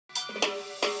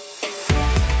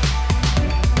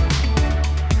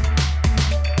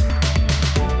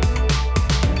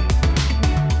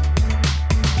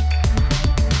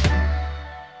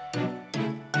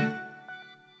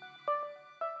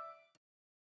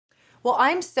Well,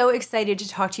 I'm so excited to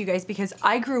talk to you guys because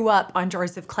I grew up on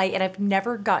Jars of Clay and I've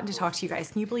never gotten to talk to you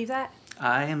guys. Can you believe that?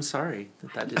 I am sorry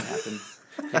that didn't happen.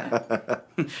 Yeah.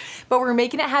 But we're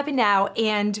making it happen now,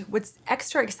 and what's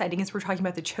extra exciting is we're talking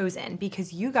about The Chosen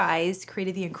because you guys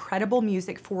created the incredible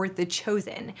music for The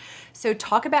Chosen. So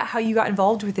talk about how you got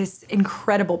involved with this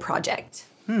incredible project.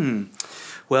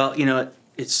 Well,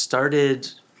 it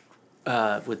started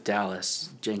with Dallas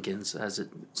Jenkins, as it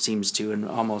seems to in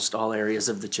almost all areas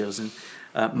of The Chosen,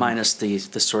 minus the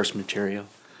source material.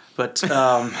 But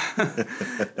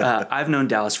I've known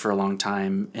Dallas for a long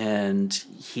time, and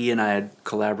he and I had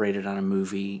collaborated on a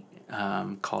movie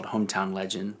called Hometown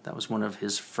Legend. That was one of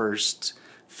his first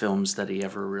films that he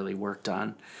ever really worked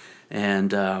on.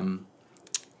 And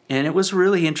it was a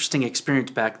really interesting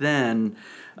experience back then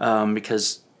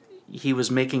because he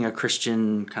was making a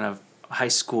Christian kind of high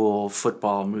school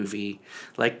football movie.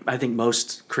 Like I think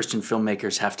most Christian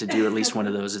filmmakers have to do at least one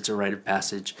of those. It's a rite of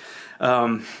passage.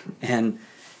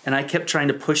 And I kept trying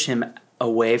to push him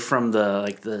away from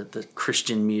the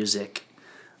Christian music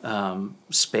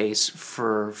space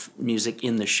for music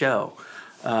in the show.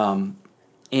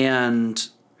 And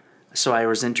so I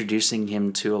was introducing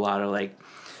him to a lot of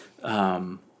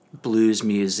blues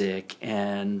music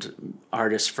and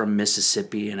artists from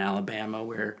Mississippi and Alabama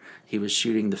where he was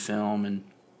shooting the film.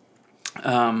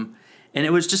 And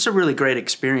it was just a really great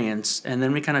experience. And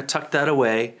then we kind of tucked that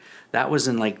away. That was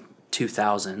in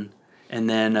 2000. And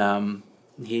then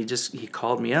he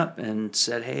called me up and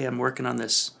said, "Hey, I'm working on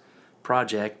this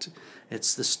project.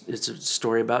 It's a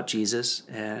story about Jesus,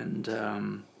 and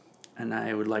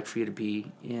I would like for you to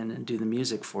be in and do the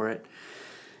music for it."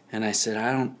 And I said,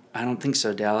 "I don't think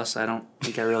so, Dallas. I don't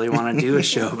think I really want to do a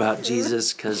show about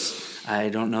Jesus because I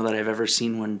don't know that I've ever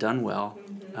seen one done well."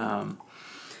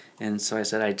 And so I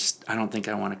said, I don't think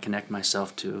I want to connect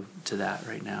myself to that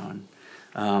right now."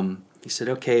 And he said,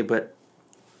 "Okay, but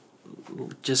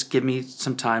just give me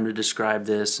some time to describe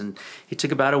this." And he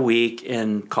took about a week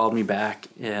and called me back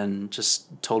and just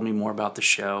told me more about the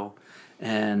show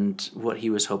and what he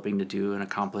was hoping to do and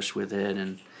accomplish with it.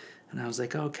 And I was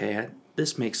like, okay,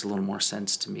 this makes a little more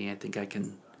sense to me. I think I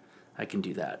can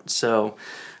do that. So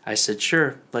I said,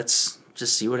 sure, let's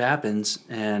just see what happens.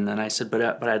 And then I said,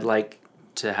 but I'd like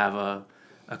to have a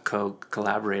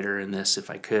collaborator in this if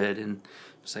I could. And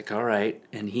I was like, all right.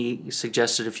 And he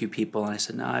suggested a few people, and I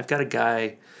said, no, I've got a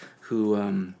guy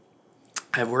who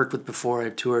I've worked with before, I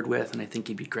toured with, and I think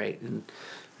he'd be great. And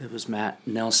it was Matt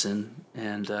Nelson.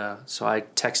 And so I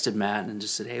texted Matt and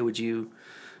just said, hey, would you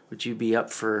be up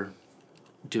for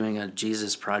doing a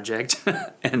Jesus project?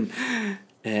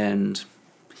 and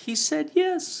he said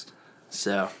yes.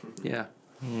 So, yeah.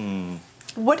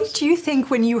 What did you think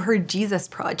when you heard Jesus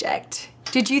Project?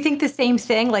 Did you think the same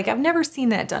thing? Like, I've never seen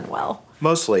that done well.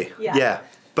 Mostly, yeah.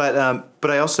 But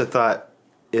I also thought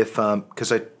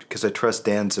because I trust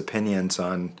Dan's opinions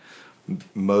on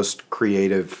most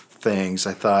creative things,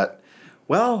 I thought,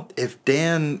 well, if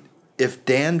this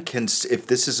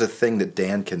is a thing that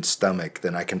Dan can stomach,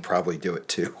 then I can probably do it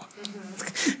too.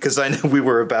 Because I know we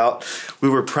were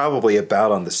probably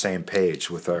about on the same page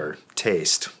with our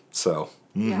taste. So.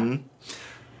 Mm-hmm. Yeah.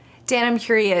 Dan, I'm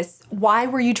curious, why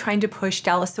were you trying to push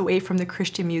Dallas away from the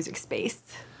Christian music space?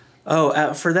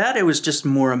 For that, it was just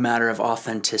more a matter of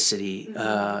authenticity.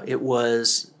 Mm-hmm. It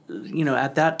was,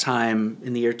 at that time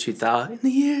in the year 2000,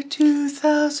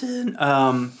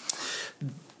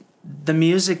 the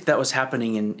music that was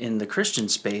happening in the Christian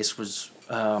space was,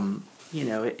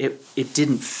 it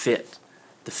didn't fit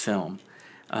the film.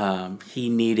 He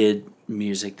needed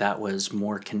music that was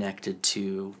more connected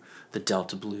to the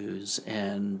Delta blues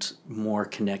and more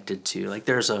connected to,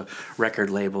 there's a record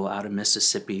label out of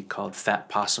Mississippi called Fat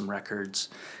Possum Records,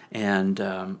 and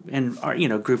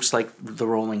groups like the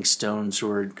Rolling Stones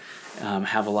who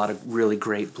have a lot of really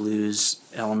great blues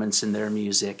elements in their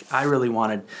music. I really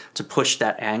wanted to push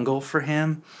that angle for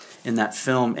him in that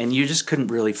film, and you just couldn't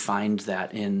really find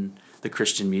that in the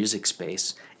Christian music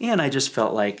space. And I just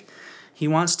felt like he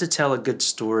wants to tell a good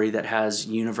story that has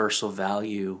universal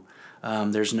value.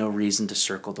 There's no reason to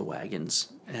circle the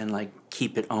wagons and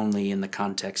keep it only in the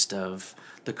context of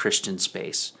the Christian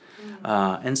space.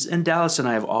 And Dallas and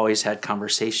I have always had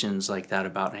conversations like that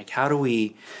about how do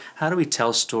we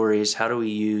tell stories, how do we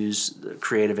use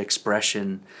creative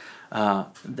expression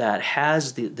that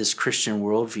has this Christian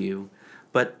worldview,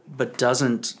 but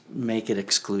doesn't make it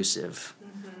exclusive,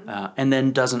 and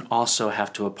then doesn't also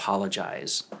have to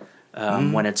apologize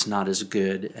when it's not as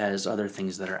good as other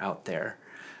things that are out there.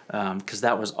 because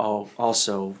that was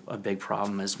also a big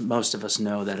problem, as most of us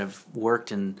know that have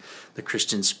worked in the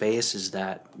Christian space, is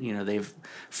that, they've,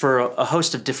 for a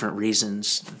host of different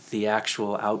reasons, the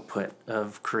actual output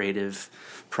of creative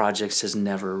projects has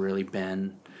never really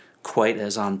been quite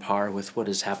as on par with what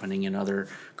is happening in other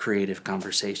creative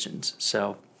conversations.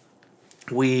 So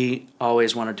we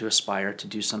always wanted to aspire to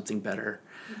do something better,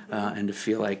 and to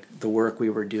feel like the work we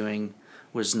were doing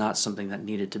was not something that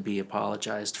needed to be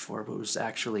apologized for, but was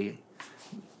actually,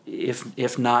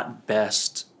 if not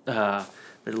best, at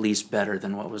least better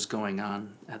than what was going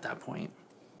on at that point.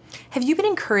 Have you been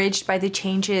encouraged by the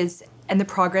changes and the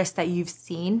progress that you've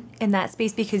seen in that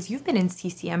space? Because you've been in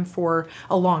CCM for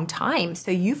a long time,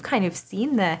 so you've kind of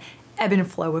seen the ebb and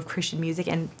flow of Christian music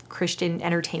and Christian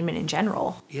entertainment in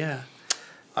general. Yeah.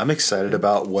 I'm excited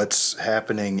about what's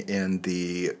happening in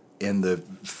the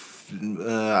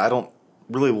I don't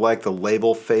really like the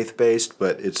label faith-based,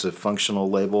 but it's a functional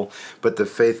label, but the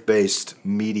faith-based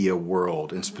media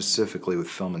world, and specifically with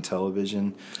film and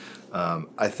television,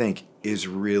 I think is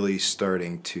really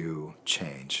starting to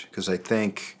change, because I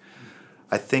think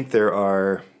there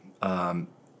are a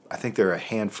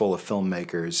handful of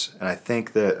filmmakers, and I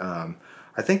think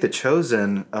The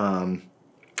Chosen,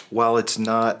 while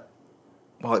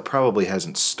it probably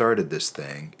hasn't started this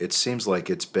thing, it seems like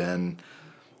it's been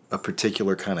a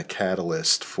particular kind of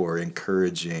catalyst for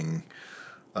encouraging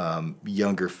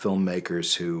younger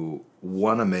filmmakers who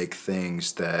want to make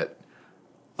things that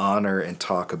honor and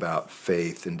talk about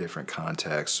faith in different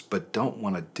contexts, but don't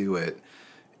want to do it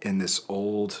in this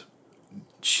old,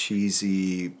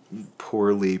 cheesy,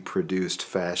 poorly produced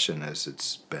fashion as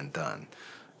it's been done.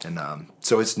 And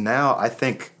so it's now, I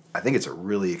think it's a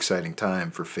really exciting time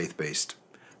for faith-based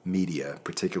media,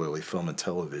 particularly film and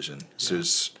television. So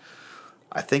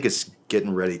I think it's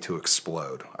getting ready to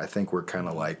explode. I think we're kind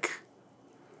of like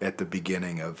at the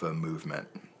beginning of a movement.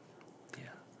 Yeah.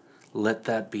 Let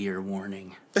that be your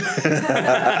warning.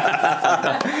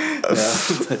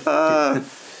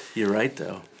 You're right,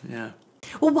 though. Yeah.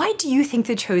 Well, why do you think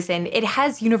The Chosen, it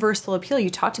has universal appeal? You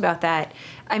talked about that.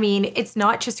 I mean, it's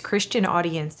not just Christian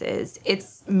audiences,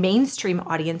 it's mainstream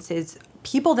audiences.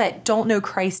 People that don't know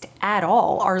Christ at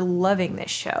all are loving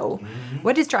this show. Mm-hmm.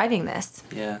 What is driving this?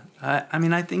 Yeah, I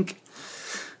mean, I think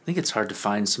it's hard to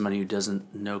find somebody who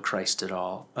doesn't know Christ at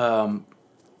all.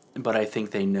 But I think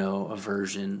they know a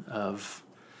version of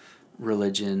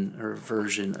religion or a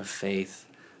version of faith.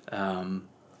 I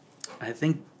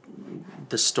think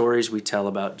the stories we tell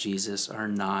about Jesus are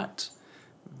not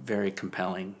very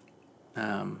compelling.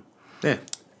 And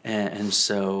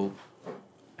so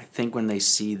I think when they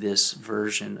see this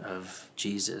version of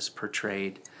Jesus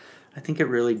portrayed, I think it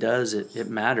really does. It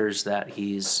matters that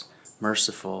he's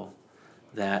merciful,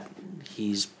 that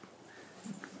he's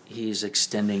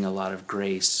extending a lot of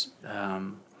grace.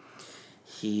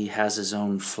 He has his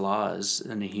own flaws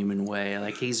in a human way.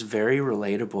 Like, he's very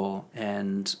relatable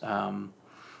and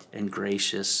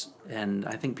gracious, and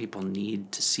I think people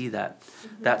need to see that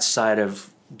side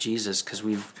of Jesus, because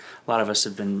a lot of us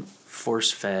have been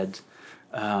force-fed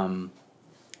a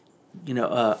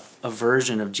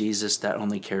version of Jesus that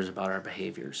only cares about our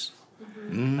behaviors.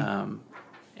 Mm-hmm.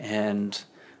 And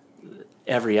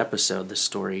every episode, the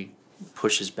story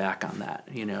pushes back on that.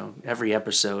 Every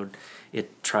episode,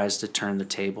 it tries to turn the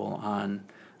table on,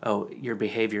 your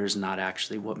behavior is not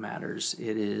actually what matters.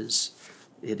 It is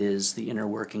the inner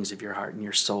workings of your heart and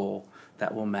your soul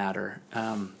that will matter.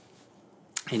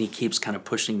 And he keeps kind of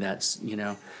pushing that,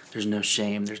 there's no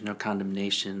shame, there's no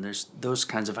condemnation, there's those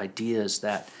kinds of ideas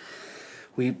that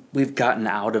we've gotten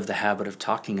out of the habit of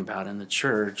talking about in the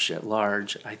church at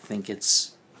large. I think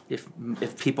it's,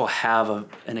 if people have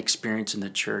an experience in the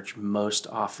church, most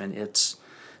often it's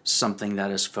something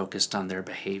that is focused on their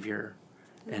behavior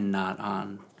and not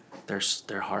on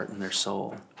their heart and their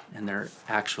soul and their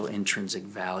actual intrinsic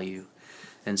value.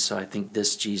 And so I think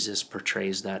this Jesus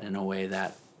portrays that in a way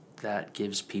that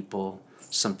gives people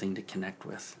something to connect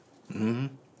with. Mm-hmm.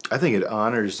 I think it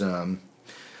honors,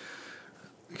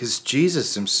 because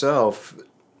Jesus himself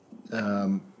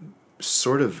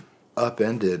sort of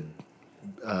upended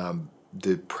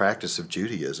the practice of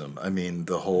Judaism. I mean,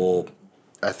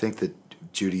 I think that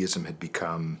Judaism had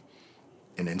become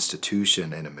an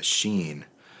institution and a machine,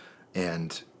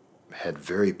 and had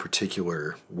very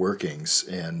particular workings,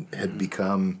 and had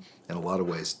become, in a lot of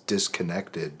ways,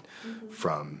 disconnected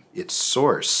from its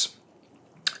source.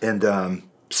 And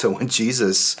so when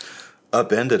Jesus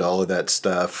upended all of that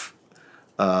stuff,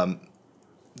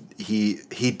 he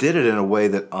did it in a way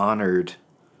that honored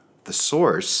the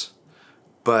source,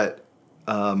 but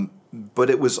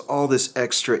it was all this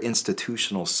extra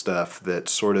institutional stuff that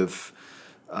sort of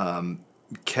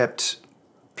kept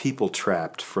people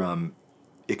trapped from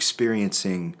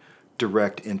experiencing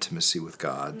direct intimacy with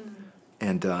God.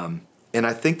 And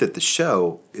I think that the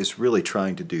show is really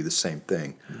trying to do the same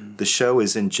thing. The show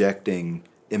is injecting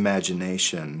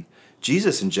imagination.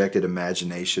 Jesus injected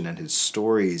imagination in his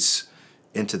stories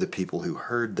into the people who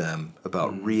heard them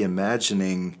about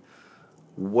reimagining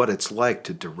what it's like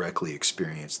to directly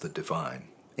experience the divine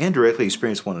and directly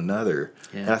experience one another.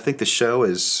 Yeah. And I think the show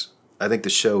is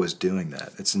doing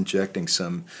that. It's injecting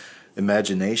some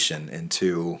imagination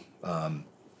into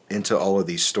all of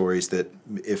these stories that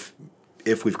if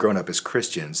we've grown up as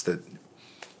Christians, that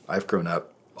I've grown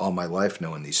up all my life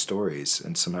knowing these stories,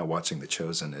 and somehow watching The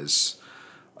Chosen is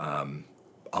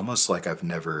almost like I've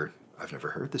never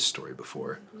heard this story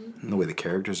before. And the way the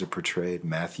characters are portrayed,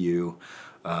 Matthew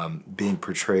being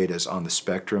portrayed as on the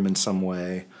spectrum in some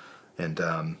way, and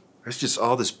there's just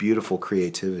all this beautiful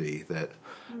creativity that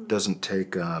doesn't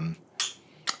take.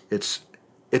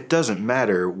 It doesn't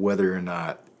matter whether or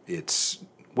not it's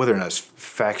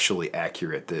factually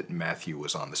accurate that Matthew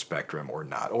was on the spectrum or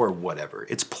not, or whatever.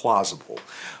 It's plausible.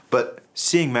 But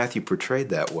seeing Matthew portrayed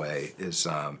that way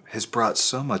has brought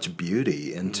so much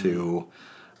beauty into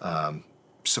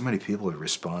so many people have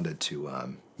responded to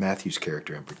Matthew's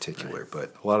character in particular,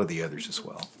 but a lot of the others as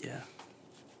well. Yeah.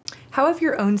 How have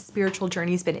your own spiritual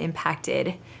journeys been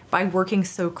impacted by working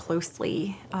so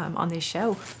closely on this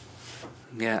show?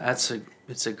 Yeah,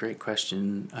 it's a great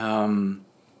question.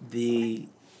 The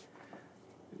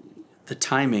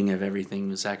timing of everything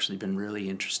has actually been really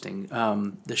interesting.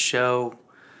 The show,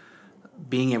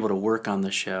 being able to work on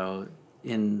the show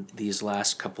in these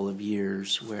last couple of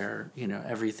years where,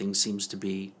 everything seems to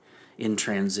be in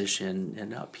transition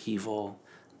and upheaval,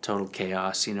 total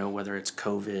chaos, whether it's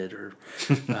COVID or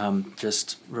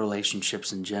just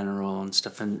relationships in general and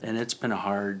stuff. And it's been a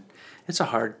hard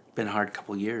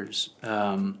couple years.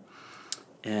 And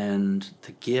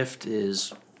the gift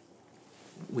is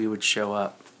we would show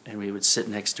up and we would sit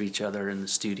next to each other in the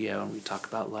studio and we'd talk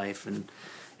about life, and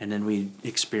then we'd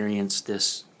experience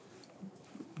this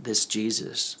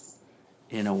Jesus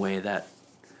in a way that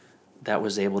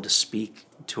was able to speak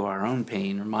to our own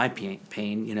pain or my pain,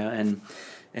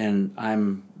 and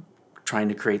I'm trying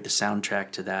to create the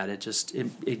soundtrack to that.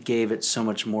 It gave it so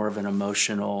much more of an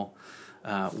emotional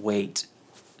weight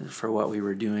for what we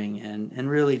were doing, and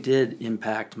really did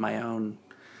impact my own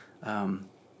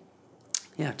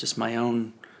just my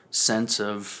own sense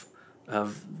of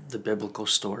the biblical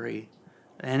story,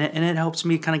 and it helps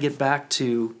me kind of get back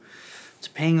to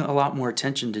paying a lot more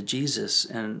attention to Jesus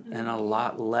and a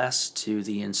lot less to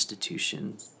the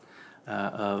institution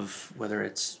of whether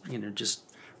it's just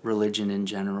religion in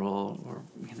general, or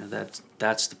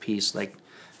that's the piece, like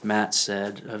Matt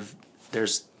said, of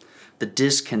there's the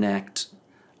disconnect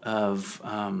of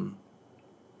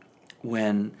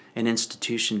when an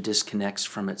institution disconnects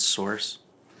from its source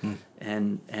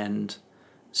and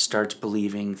starts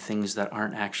believing things that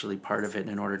aren't actually part of it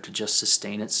in order to just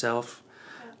sustain itself.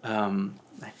 I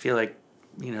feel like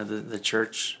the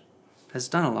church has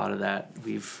done a lot of that.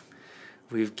 We've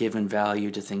given value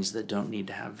to things that don't need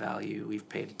to have value. We've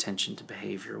paid attention to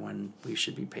behavior when we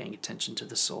should be paying attention to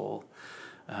the soul.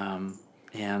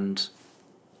 And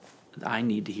I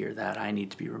need to hear that. I need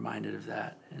to be reminded of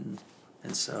that. And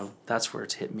so that's where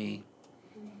it's hit me.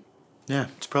 Yeah,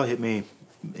 it's probably hit me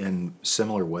in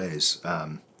similar ways.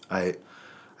 I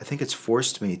think it's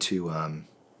forced me to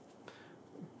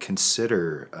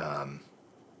consider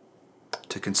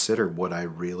what I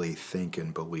really think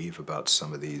and believe about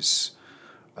some of these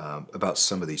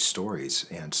stories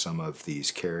and some of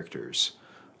these characters.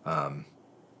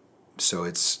 So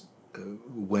it's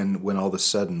when all of a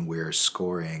sudden we're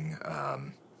scoring.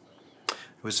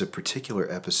 It was a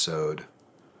particular episode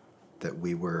that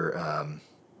we were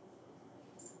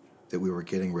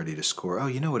getting ready to score. Oh,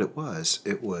 you know what it was?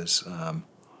 It was the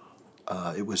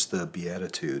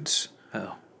Beatitudes.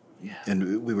 Oh, yeah.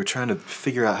 And we were trying to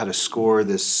figure out how to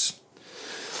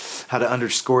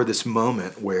underscore this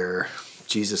moment where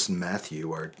Jesus and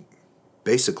Matthew are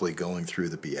basically going through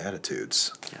the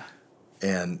Beatitudes. Yeah.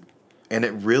 And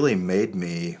it really made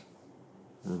me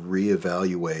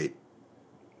reevaluate.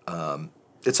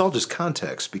 It's all just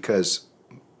context, because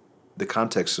the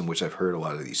context in which I've heard a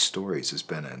lot of these stories has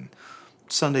been in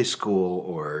Sunday school,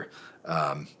 or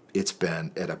it's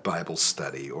been at a Bible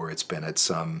study, or it's been at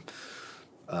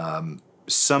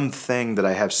something that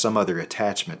I have some other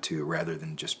attachment to, rather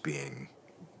than just being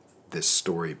this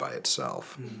story by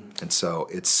itself. Mm-hmm. And so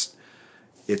it's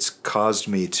caused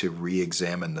me to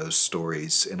re-examine those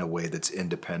stories in a way that's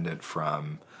independent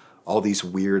from all these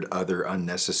weird other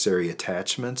unnecessary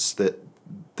attachments that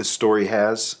the story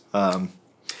has.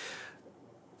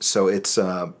 So it's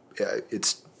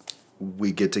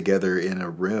we get together in a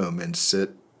room and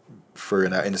sit for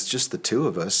an hour, and it's just the two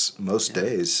of us most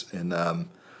days, and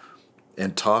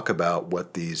talk about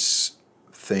what these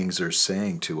things are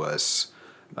saying to us,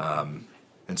 and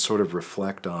sort of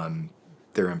reflect on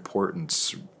their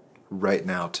importance right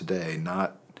now today,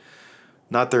 not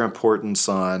their importance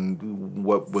on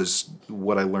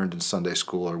what I learned in Sunday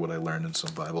school or what I learned in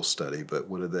some Bible study, but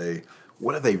what do they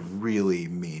really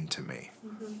mean to me?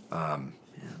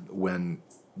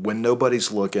 When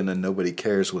nobody's looking and nobody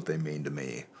cares what they mean to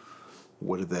me,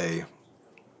 what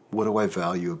do I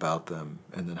value about them,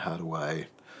 and then how do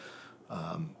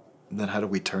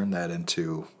we turn that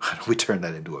into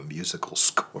a musical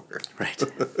score? Right.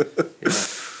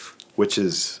 Which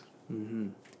is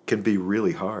can be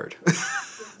really hard.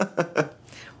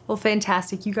 Well,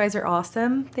 fantastic. You guys are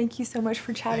awesome. Thank you so much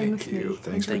for chatting with me.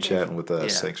 Thanks for chatting with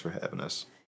us. Yeah. Thanks for having us.